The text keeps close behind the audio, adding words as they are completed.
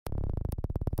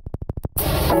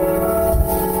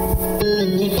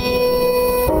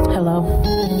Hello.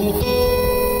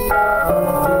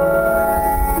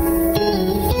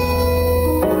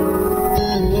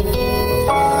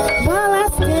 While I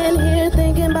stand here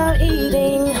thinking about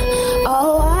eating,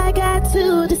 oh, I got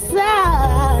to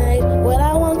decide what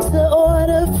I want to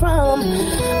order from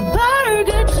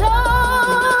Burger Joy.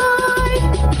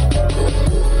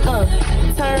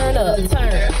 Turn up,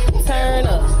 turn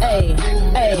up, ayy,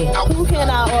 ayy. Who can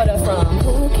I order from?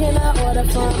 Who can I order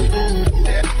from?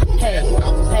 Hey,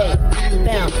 hey,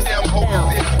 bounce,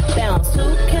 bounce, bounce.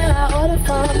 Who can I order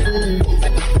from?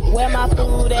 Where my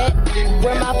food at?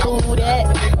 Where my food at?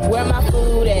 Where my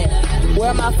food at?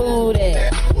 Where my food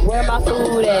at? Where my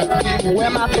food at? Where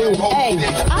my food? Hey,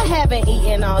 I haven't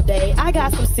eaten all day. I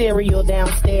got some cereal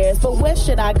downstairs, but where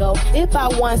should I go if I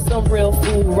want some real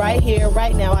food right here,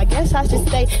 right now? I guess I should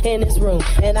stay in this room,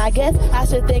 and I guess I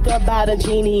should think about a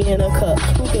genie in a cup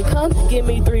who can come give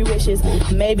me 3 wishes.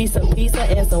 Maybe some pizza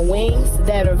and some wings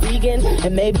that are vegan,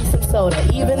 and maybe some soda.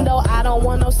 Even though I don't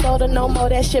want no soda no more,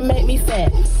 that shit make me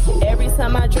fat. Every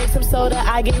time I drink some soda,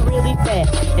 I get really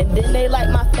fat, and then they like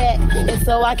my fat, and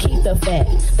so I keep the fat.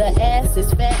 The ass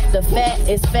is fat, the fat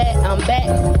is fat, I'm back.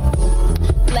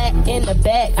 Flat in the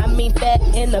back, I mean fat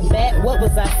in the back. What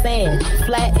was I saying?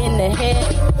 Flat in the head,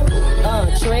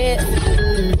 dread.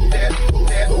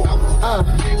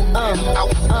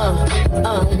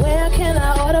 Where can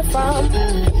I order from?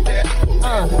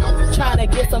 Trying to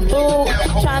get some food,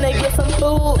 trying to get some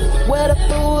food. Where the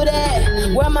food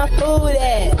at? Where my food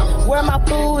at? Where my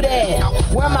food at?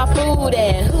 Where my food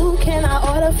at? Who can I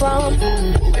order from?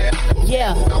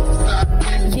 Yeah,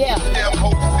 yeah.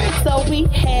 So we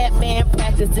had band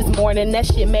practice this morning. That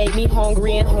shit made me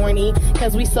hungry and horny,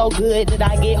 cause we so good that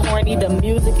I get horny. The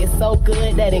music is so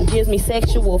good that it gives me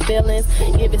sexual feelings,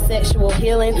 give it sexual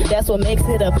healing. That's what makes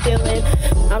it appealing.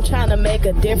 I'm trying to make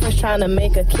a difference, trying to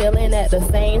make a killing at the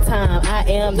same time. I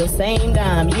am the same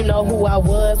dime. You know who I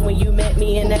was when you met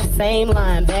me in that same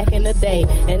line back in the day,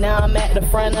 and now I'm at the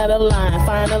front of the line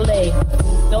finally.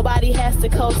 Nobody has to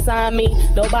co-sign me,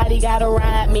 nobody gotta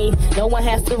ride me, no one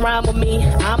has to rhyme with me.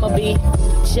 I'ma be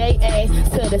J-A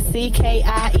to the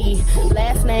C-K-I-E,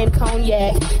 last name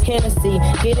Cognac, Hennessy,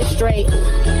 get it straight.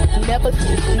 Never,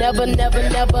 never, never,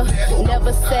 never,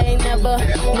 never say never,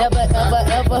 never, ever,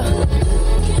 ever.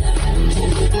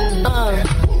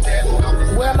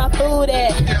 Where my food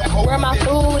at? Where my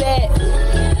food at?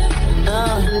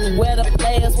 Where the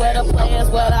players, where the players,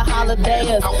 where the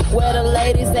holidayers, where the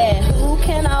ladies at? Who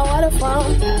can I order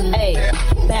from? Hey,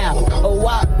 bow,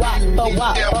 wop, wop,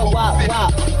 wop, wop,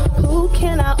 wop. Who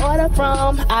can I order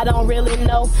from? I don't really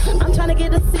know. I'm trying to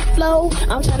get the sick flow.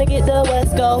 I'm trying to get the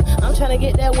West Go. I'm trying to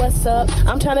get that what's up.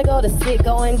 I'm trying to go to sick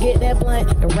go and get that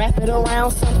blunt and wrap it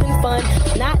around something fun.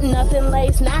 Not nothing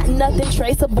lace, not nothing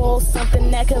traceable. Something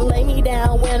that can lay me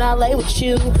down when I lay with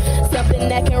you. Something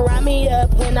that can wrap me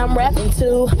up when I'm rapping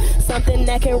too. Something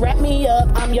that can wrap me up.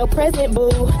 I'm your present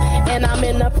boo, and I'm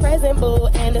in the present boo,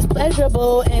 and it's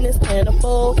pleasurable and it's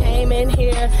plentiful. Came in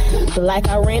here like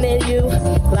I rented you,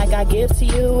 like I give to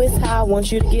you, it's how I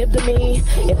want you to give to me.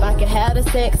 If I could have the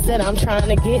sex that I'm trying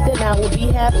to get, then I would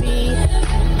be happy.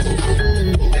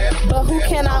 But who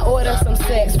can I order some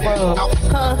sex from?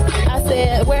 I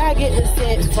said, where I get the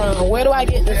sex from? Where do I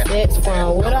get the sex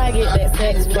from? Where do I get that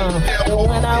sex from? The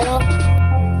one I want.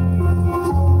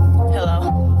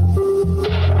 Hello.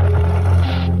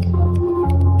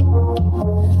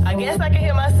 I guess I can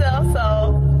hear myself,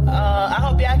 so I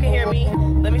hope y'all can hear me.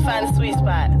 Let me find a sweet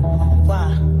spot.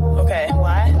 Why? Okay,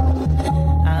 why?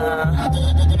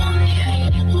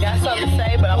 Got something to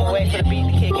say, but I'm gonna wait for the beat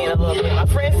to kick in a little bit. My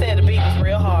friend said the beat was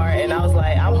real hard, and I was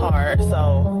like, I'm hard,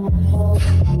 so.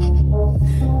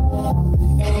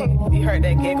 You heard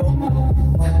that giggle?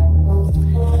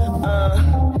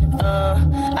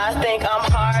 I think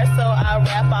I'm hard, so I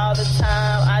rap all the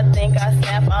time. I think I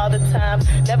snap all the time.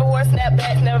 Never wore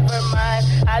snapbacks, never mind.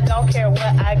 I don't care what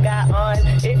I got on.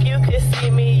 If you could see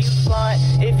me, you flaunt.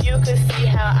 If you could see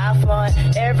how I flaunt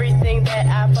everything that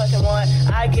I fucking want,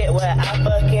 I get what I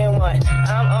fucking want.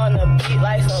 I'm on the beat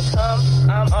like some cum.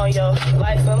 I'm on your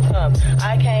like some cum.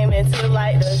 I came into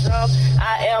like the drum.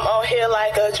 I am on here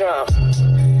like a drum.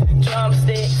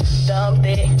 Drumstick, dumb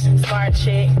thick, smart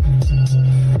chick.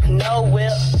 No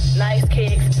whip, nice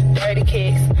kicks, dirty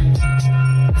kicks.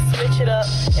 Switch it up,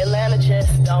 Atlanta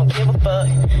just don't give a fuck.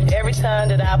 Every time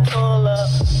that I pull up,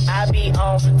 I be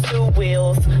on 2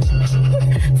 wheels. 2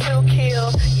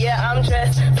 kill, yeah, I'm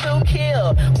dressed to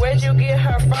kill. Where'd you get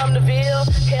her from, the Ville?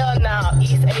 Hell nah,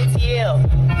 East ATL.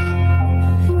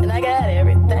 And I got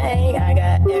everything, I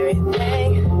got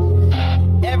everything.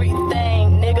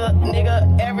 Everything,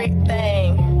 nigga,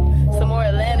 everything.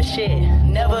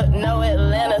 never know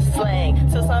Atlanta slang.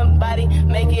 Till somebody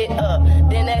make it up,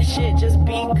 then that shit just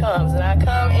becomes. And I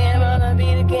come in on a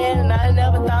beat again, and I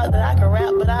never thought that I could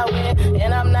rap, but I win.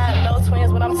 And I'm not no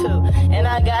twins, but I'm two. And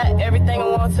I got everything I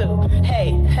want to.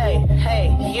 Hey, hey,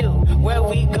 hey, you, where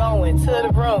we going? To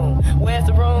the room. Where's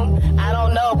the room? I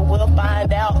don't know, but we'll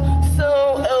find out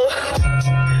soon. Ooh.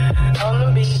 On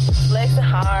the beat, flexing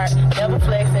hard, never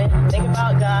flexing. Think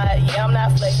about God, yeah, I'm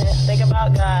not flexing. Think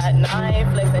about God, nah, I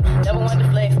ain't flexing. Never want to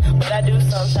flex, but I do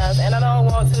sometimes. And I don't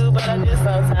want to, but I do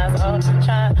sometimes.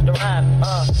 Trying to rhyme,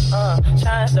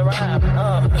 trying to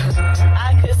rhyme,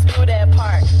 I could screw that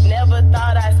part. Never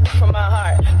thought I'd speak from my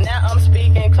heart. Now I'm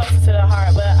speaking closer to the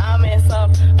heart, but I'm in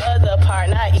some other part.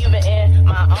 Not even in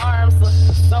my arms,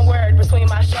 somewhere between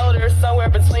my shoulders, somewhere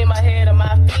between my head and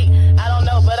my feet. I don't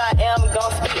know, but I am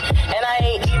gonna speak. And I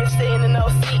ain't even sitting in no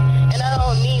seat. And I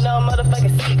don't need no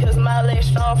motherfucking seat, cause my legs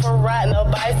strong for riding a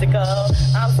bicycle.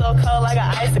 I'm so cold like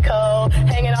an icicle,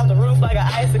 hanging off the roof like an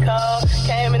icicle.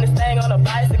 Came in this thing on a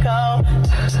bicycle.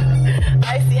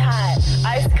 Icy hot,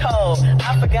 ice cold,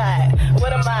 I forgot.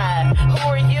 What am I? Who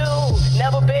are you?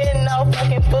 Never been no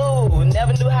fucking fool.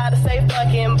 Never knew how to say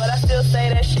fucking, but I still say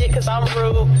that shit cause I'm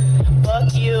rude.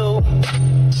 Fuck you,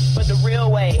 but the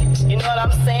real way. You know what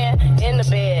I'm saying? In the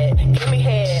bed, give me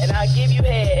head, and I'll give you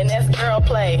head, and that's girl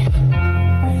play.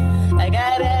 I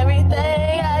got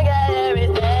everything, I got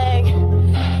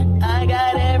everything. I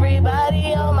got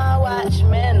everybody on my watch,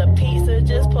 man. The pizza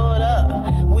just pulled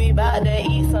up. We about to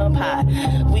eat some pie.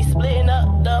 We splitting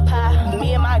up the pie.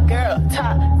 Me and my girl,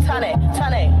 Tane.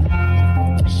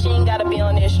 She ain't gotta be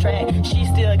on this track. She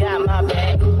still got my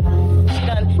back. She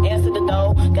done answered the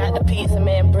door. Got the pizza,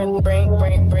 man.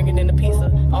 Bringing in the pizza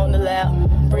on the lap.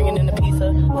 Bringing in the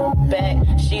pizza back.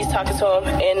 She's talking to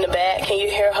him in the back. Can you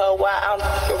hear her while I'm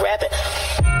rapping?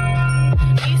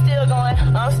 He's still going.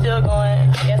 I'm still going.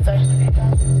 I guess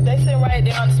they sit right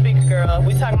there on the speaker, girl.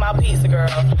 We talking about pizza, girl.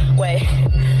 Wait.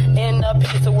 In the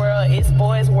pizza world, it's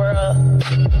boys' world.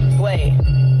 Wait.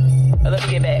 Let me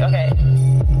get back. Okay.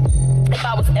 If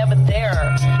I was ever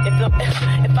there,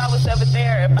 if I was ever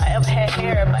there, if I ever had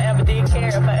hair, if I ever did care,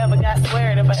 if I ever got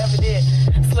sweared, if I ever did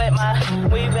sweat my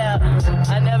weave out,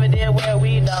 I never did wear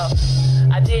weed though.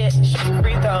 I did shoot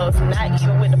free throws, not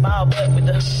even with the ball, but with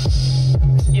the,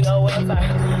 you know what I'm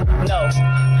saying? No,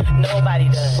 nobody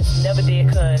does. Never did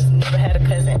cuz, never had a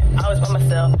cousin, always by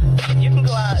myself. You can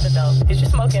go out the door, is you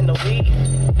smoking the weed?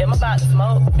 Am I about to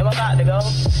smoke? Am I about to go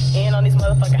in on these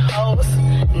motherfucking hoes?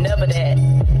 Never that.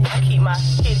 I keep my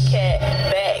kitty cat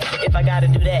back if I gotta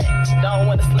do that. Don't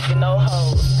wanna sleep with no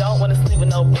hoes. Don't wanna sleep with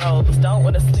no bros. Don't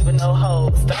wanna sleep with no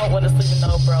hoes. Don't wanna sleep with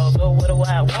no bros. Well, what do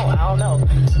I want? I don't know.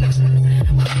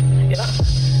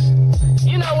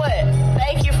 You know what?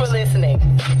 Thank you for listening.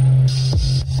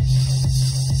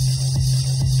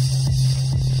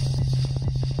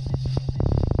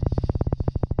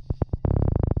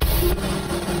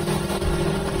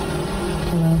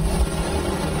 Hello?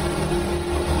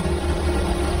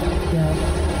 Yeah.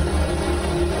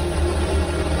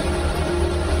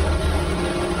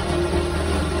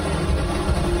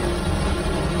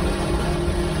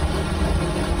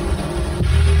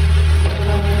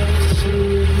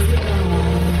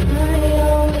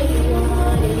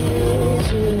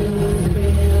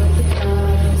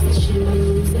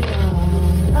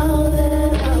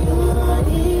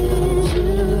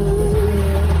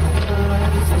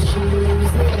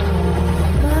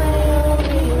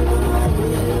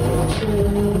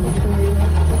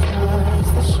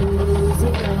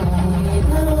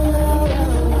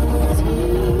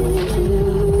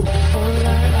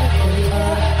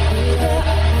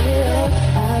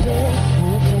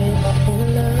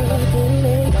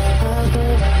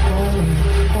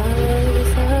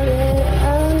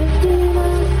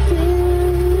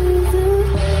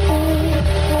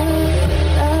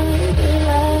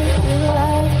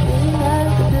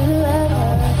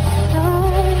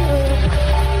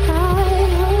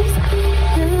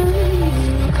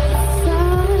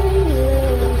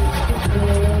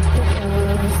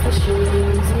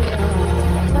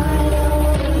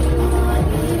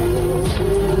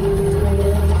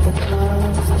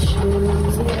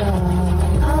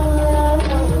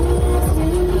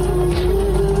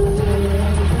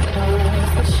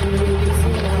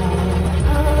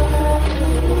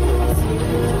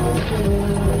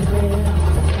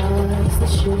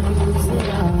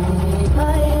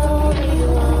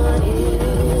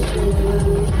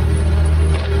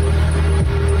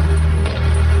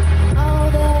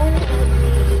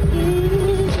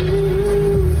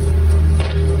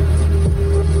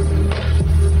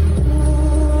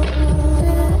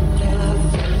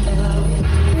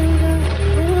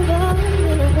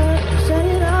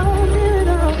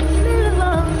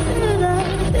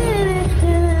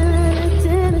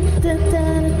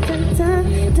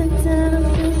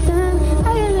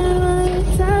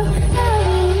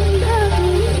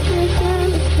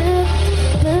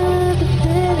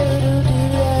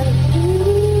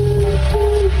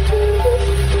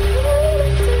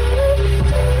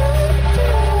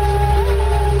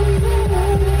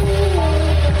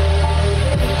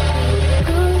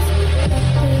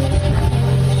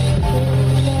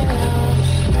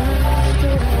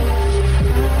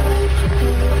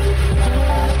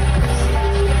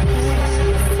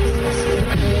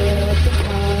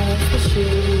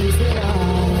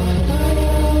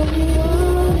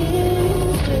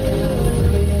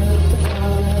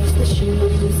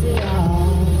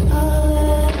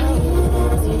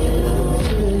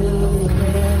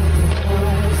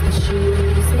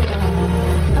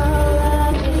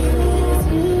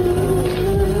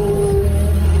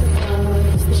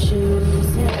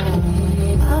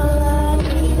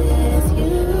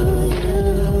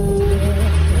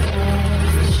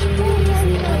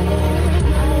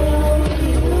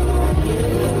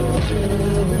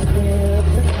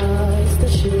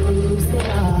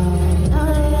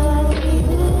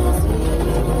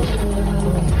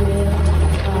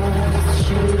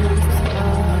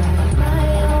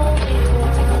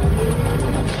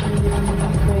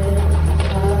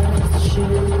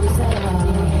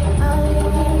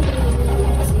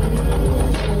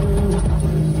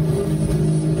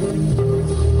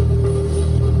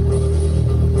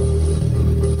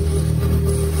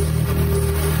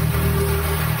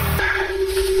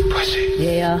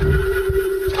 Yeah.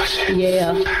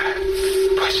 Yeah.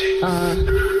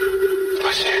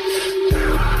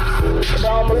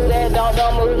 Don't move that,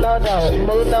 don't move no dope.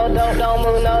 Move no dope, don't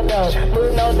move no dope.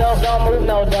 Move no dope, don't move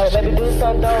no dope. Baby do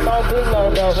some dope, don't do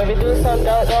no dope. Baby do some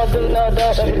dope, don't do no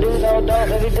dope. Baby do no dope,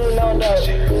 baby do no dope.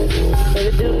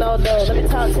 Baby do no dope. Let me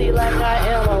talk to you like I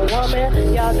am a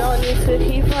woman. Y'all don't need to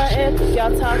keep frontin'.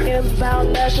 Y'all talking about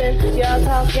nothing. Y'all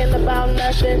talking about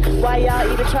nothing. Why y'all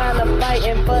even trying to fight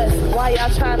and fuss? Why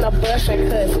y'all trying to bust and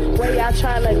cuss? Where y'all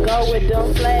trying to go with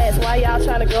them flags? Why y'all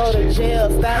trying to go to jail?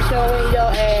 Stop showing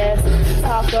your ass.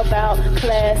 Talk about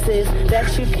classes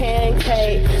that you can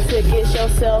take to get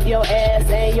yourself, your ass,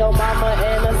 and your mama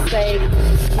in a state.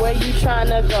 Where you trying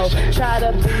to go? Try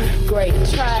to be great.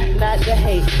 Try not to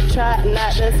hate. Try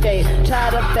not to escape.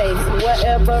 Try to face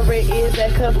whatever it is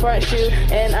that confronts you.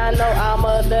 And I know I'm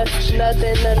a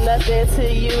nothing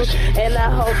to you. And I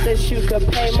hope that you could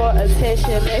pay more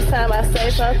attention next time I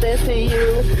say something to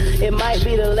you. It might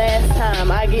be the last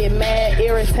time I get mad,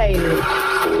 irritated.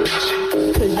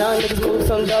 Cause young niggas move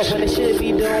some dope when they should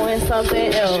be doing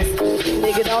something else.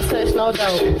 Nigga don't touch no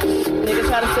dope. Nigga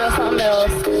try to sell something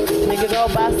else. Nigga go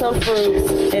buy some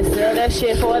fruits and sell that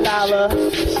shit for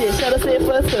 $1. Shit, shut us in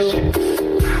for $2.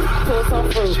 Pull some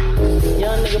fruit.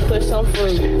 Young nigga push some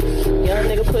fruit. Young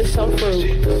nigga push some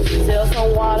fruit. Sell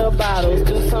some water bottles.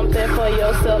 Do something for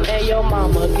yourself and your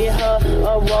mama. Get her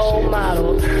a role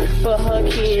model for her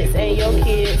kids and your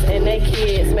kids and their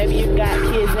kids. Maybe you got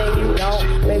kids and you don't.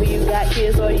 Maybe you got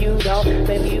kids or you don't.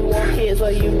 Maybe you want kids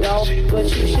or you don't. But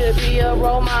you should be a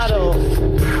role model.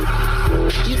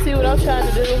 You see what I'm trying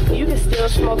to do? You can still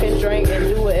smoke and drink and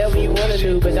do whatever you want to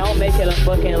do, but don't make it a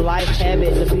fucking life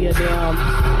habit to be a damn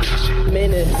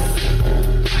menace.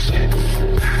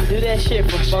 Do that shit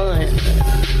for fun.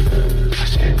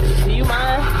 Do you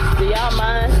mind? Do y'all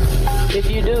mind? If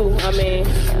you do, I mean,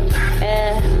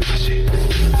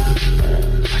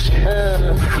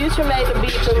 Future made the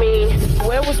beat for me.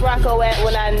 Where was Rocco at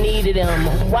when I needed him?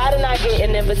 Why didn't I get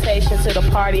an invitation to the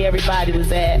party everybody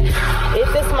was at?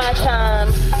 If it's my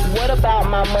time, what about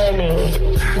my money?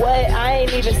 What? I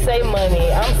ain't even say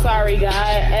money. I'm sorry, God.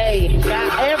 Hey,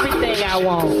 got everything I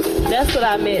want. That's what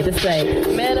I meant to say.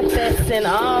 Manifesting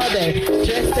all day,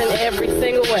 dressed in every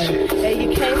single way. And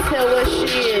you can't tell what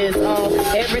she is on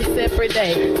every separate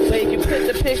day. But if you put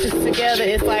the pictures together,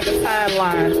 it's like a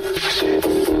timeline.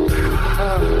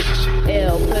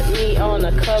 L, put me on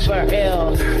the cover,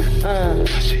 L.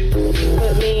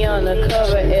 Put me on the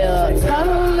cover, L. Talk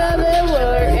about that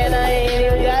word, and I ain't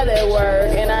even got that word.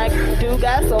 And I do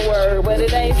got some word, but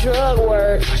it ain't drug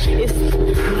work. It's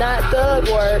not thug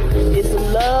work. It's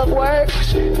love work,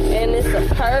 and it's a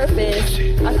purpose.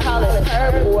 I call it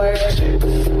perp work.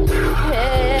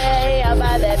 Hey, I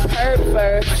buy that perp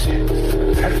first.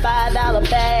 A $5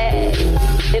 bag.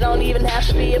 It don't even have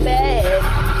to be a bag.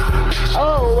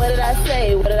 Oh, what did I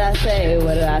say? What did I say?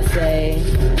 What did I say?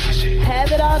 Have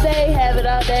it all day, have it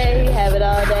all day, have it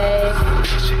all day.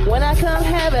 When I come,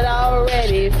 have it all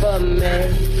ready for me.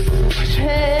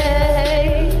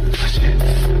 Hey,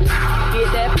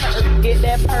 get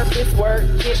that purpose work,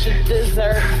 get the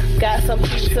dessert. Got some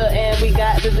pizza and we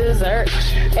got the dessert.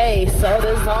 Hey,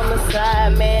 sodas on the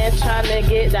side, man, trying to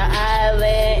get the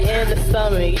island in the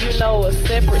stomach. You know, a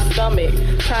separate stomach,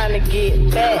 trying to get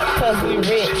back, cause we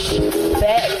rich.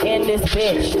 Back in this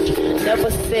bitch. Never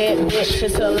said bitch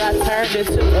until I turned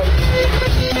into a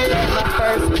bitch. At my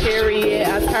first period,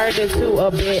 I turned into a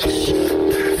bitch.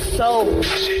 So,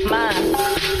 nah.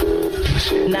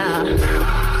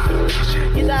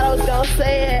 You thought I was gonna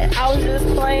say it, I was just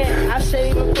playing. I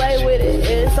shouldn't even play with it.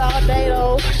 It's all day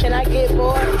though, and I get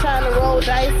bored trying to roll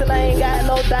dice, and I ain't got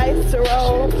no dice to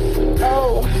roll.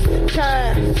 Oh,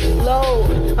 time, low,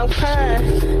 I'm crying.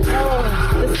 Oh,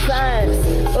 the signs,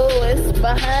 oh, it's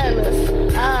behind us.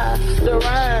 Ah, the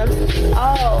rhymes,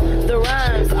 all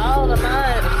the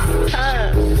minds.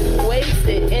 Time,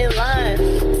 wasted in line,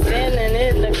 standing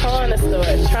in the corner store,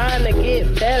 trying to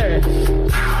get better.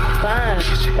 Fine,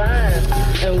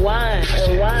 and wine,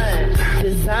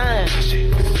 design,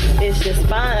 it's just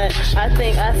fine. I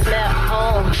think I snap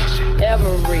on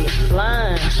every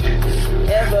line,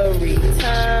 every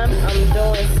time I'm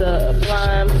doing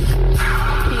sublime,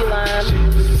 key lime.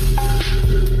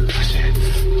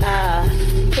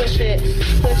 Push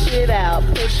it out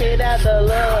the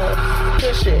love,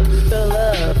 push it, the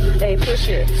love, hey, push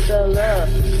it, the love,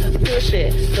 push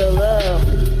it, the love.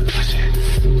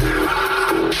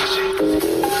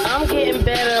 I'm getting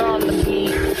better on the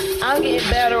beat. I'm getting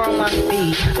better on my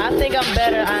feet. I think I'm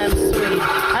better, I am sweet.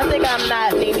 I think I'm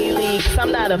not Nene Leakes.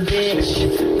 I'm not a bitch.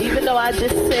 Even though I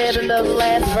just said in the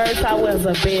last verse I was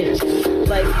a bitch.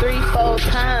 Like 3-4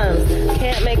 times.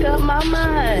 Can't make up my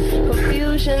mind.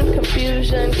 Confusion,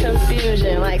 confusion,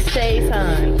 confusion. Like shade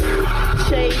time.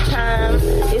 Shade time.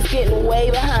 It's getting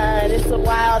way behind. It's a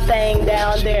wild thing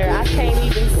down there. I can't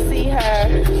even see her.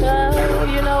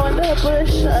 You know, in the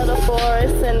bush of the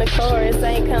forest, and the chorus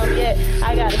ain't come yet.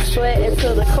 I gotta sweat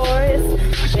into the chorus.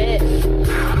 Bet.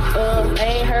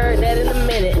 Ain't heard that in a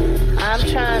minute. I'm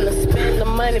trying to spend the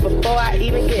money before I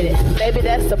even get it. Maybe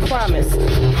that's the promise.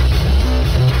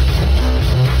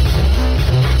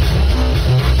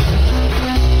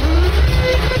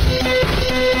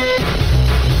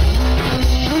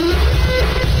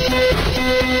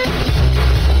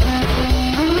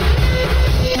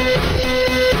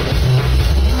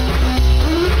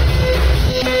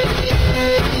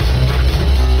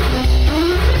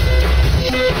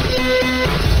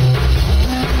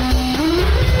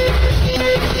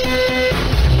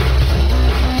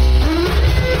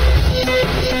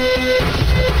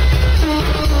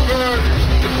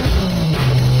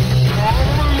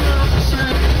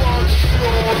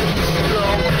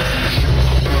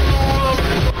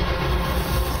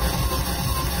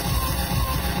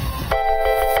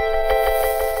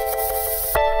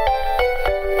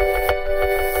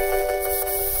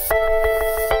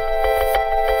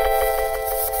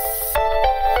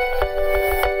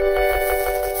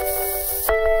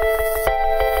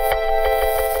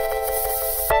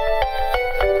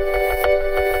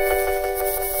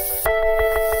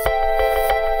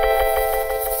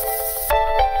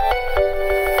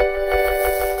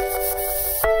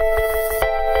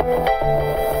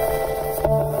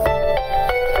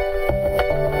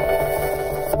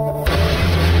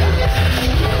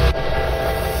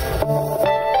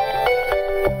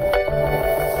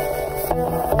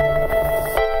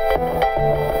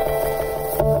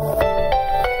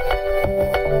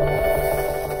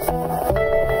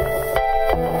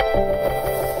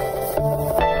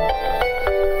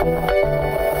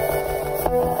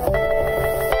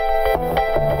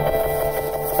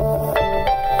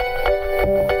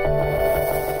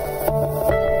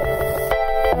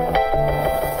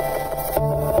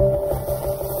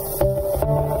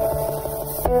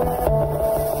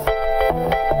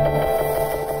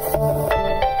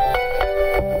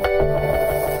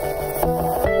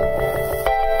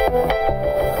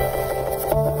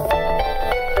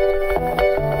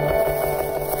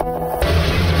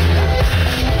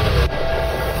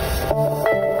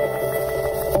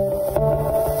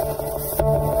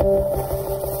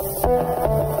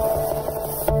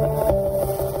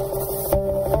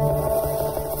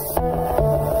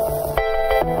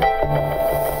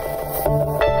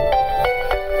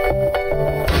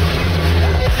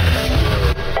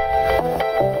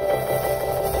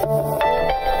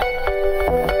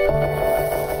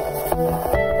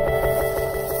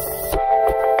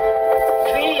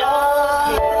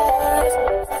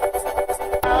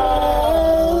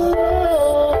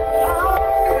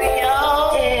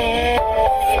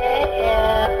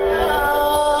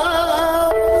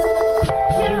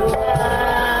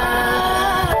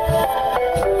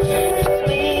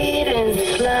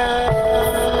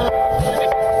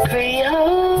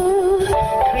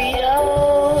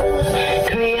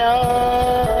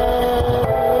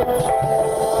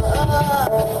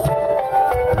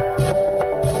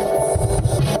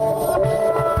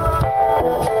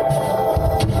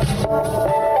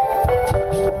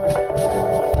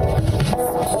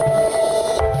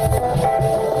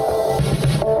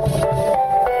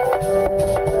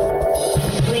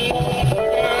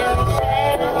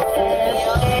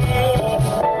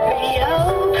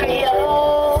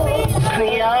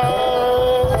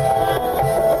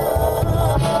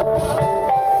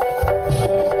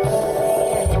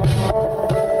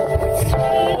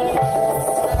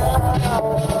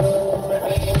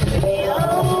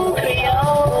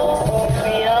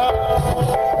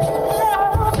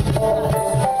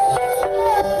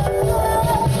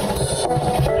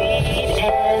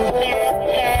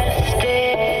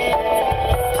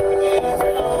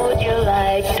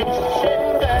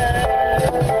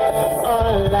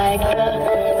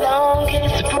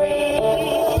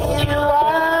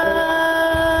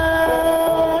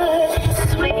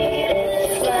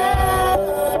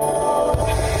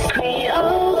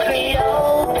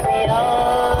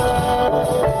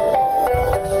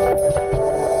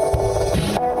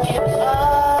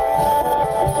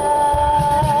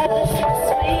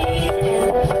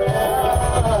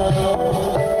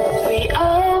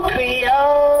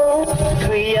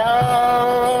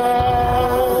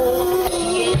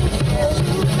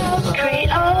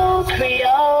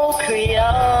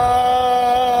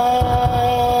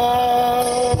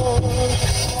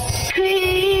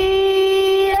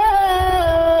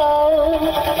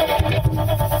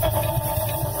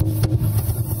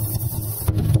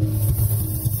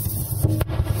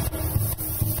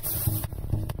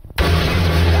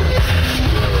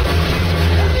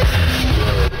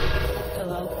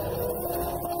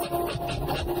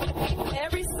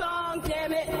 Every song,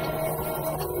 damn it.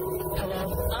 Hello.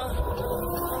 Hello.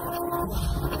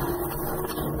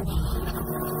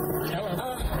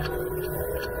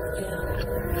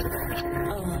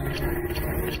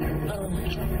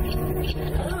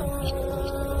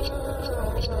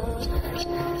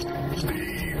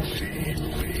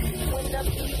 When the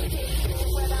beat hits,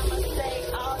 what I'ma say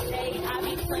all day, I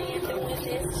be playing, doing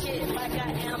this shit like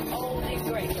I am old and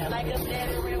great. Like a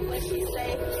veteran, when she say,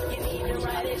 you need to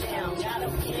write it down. Got a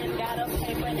pen, got a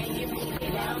paper, and you meet me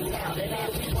downtown. And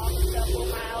as we walk a couple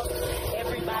miles,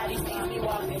 everybody see me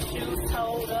walking, shoes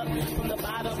toed up from the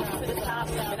bottom to the top.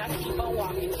 And I keep on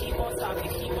walking, keep on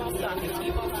talking, keep on talking,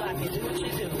 keep on talking. Do what you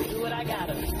do what I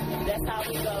gotta. That's how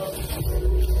it goes.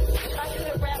 If I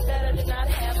could rap better, then I'd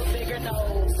have a bigger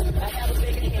nose. I have a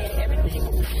bigger head, everything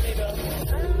would be bigger.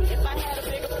 If I had a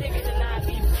bigger figure, then I'd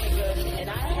be bigger. And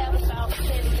I have about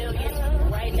 10 million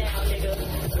right now, nigga.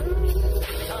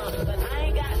 But I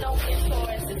ain't got no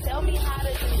mentors to tell me how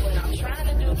to do what I'm trying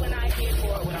to do when I get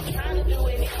bored. What I'm trying to do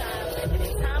anytime. And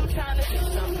anytime I'm trying to do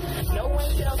something, no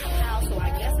one tells me how, so I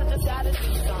guess I just gotta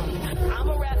do something.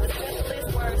 I'ma rap the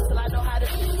simplest words till I know how to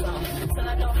do something. Till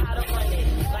I know how to run it,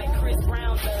 like Chris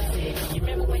Brown does it. You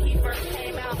remember when he first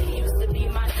came out, he used to be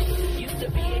my kid. Used to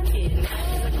be a kid, now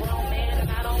he's a grown man and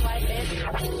I don't like that shit.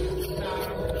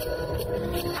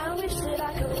 I wish that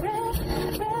I could rap,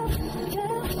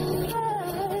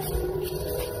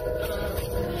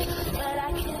 but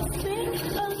I can sing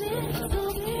a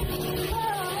little bit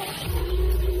more.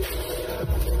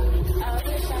 I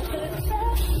wish I could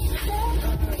rap,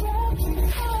 but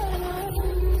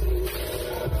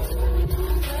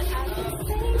I can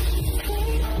sing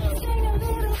a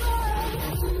little more.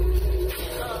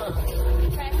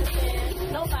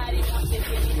 Practicing, nobody wants to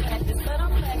hear me practice, but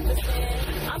I'm practicing.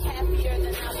 I'm happier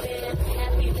than I've been.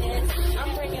 Happiness, I'm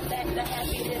bringing back the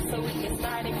happiness so we can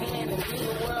start again and do the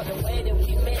world the way that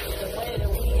we meant, the way that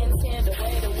we intend, the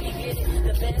way that we get it.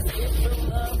 The best is through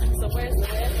love. So where's the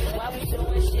rest? Why we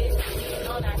doing shit? Beating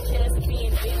on our chest,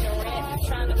 being ignorant,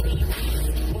 trying to be peace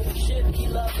when we should be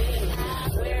loving.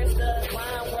 Where's the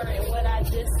line word and what I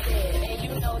just said? And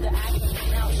you know that I can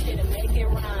pronounce shit and make it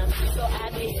rhyme. So I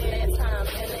did it that time,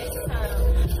 and next time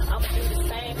I'ma do the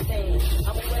same thing.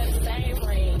 I'ma wear the same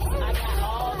ring. I got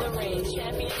all the rings,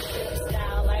 championship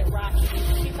style like Rocky.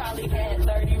 He probably had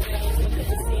 30 rings, but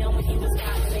couldn't see him when he was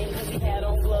boxing because he had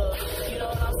on gloves. You know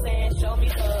what I'm saying? Show me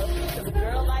love. Cause a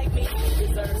girl like me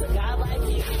deserves a guy like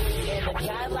you, and a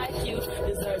guy like you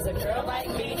deserves a girl like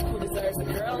me, who deserves a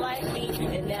girl like me,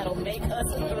 and that'll make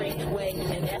us a three-way.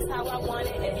 And that's how I want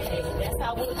it, and hey, that's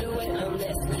how we'll do it,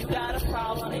 unless you got a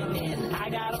problem, and then I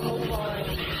gotta move on.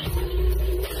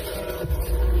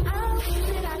 I wish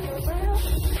that I could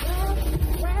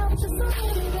rap just a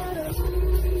little better.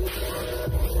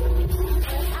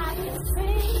 But I can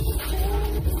sing.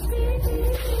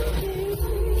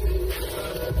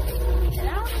 And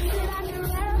I wish that I could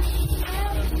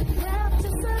rap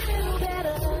just a little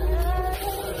better.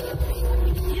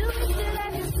 You wish that I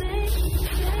could sing.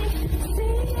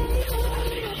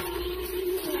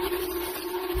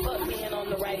 Fuck being on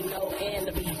the right note and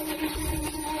the beat.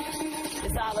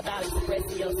 It's all about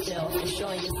expressing yourself and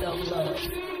showing yourself love.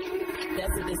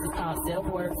 That's what this is called,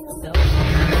 self-worth, self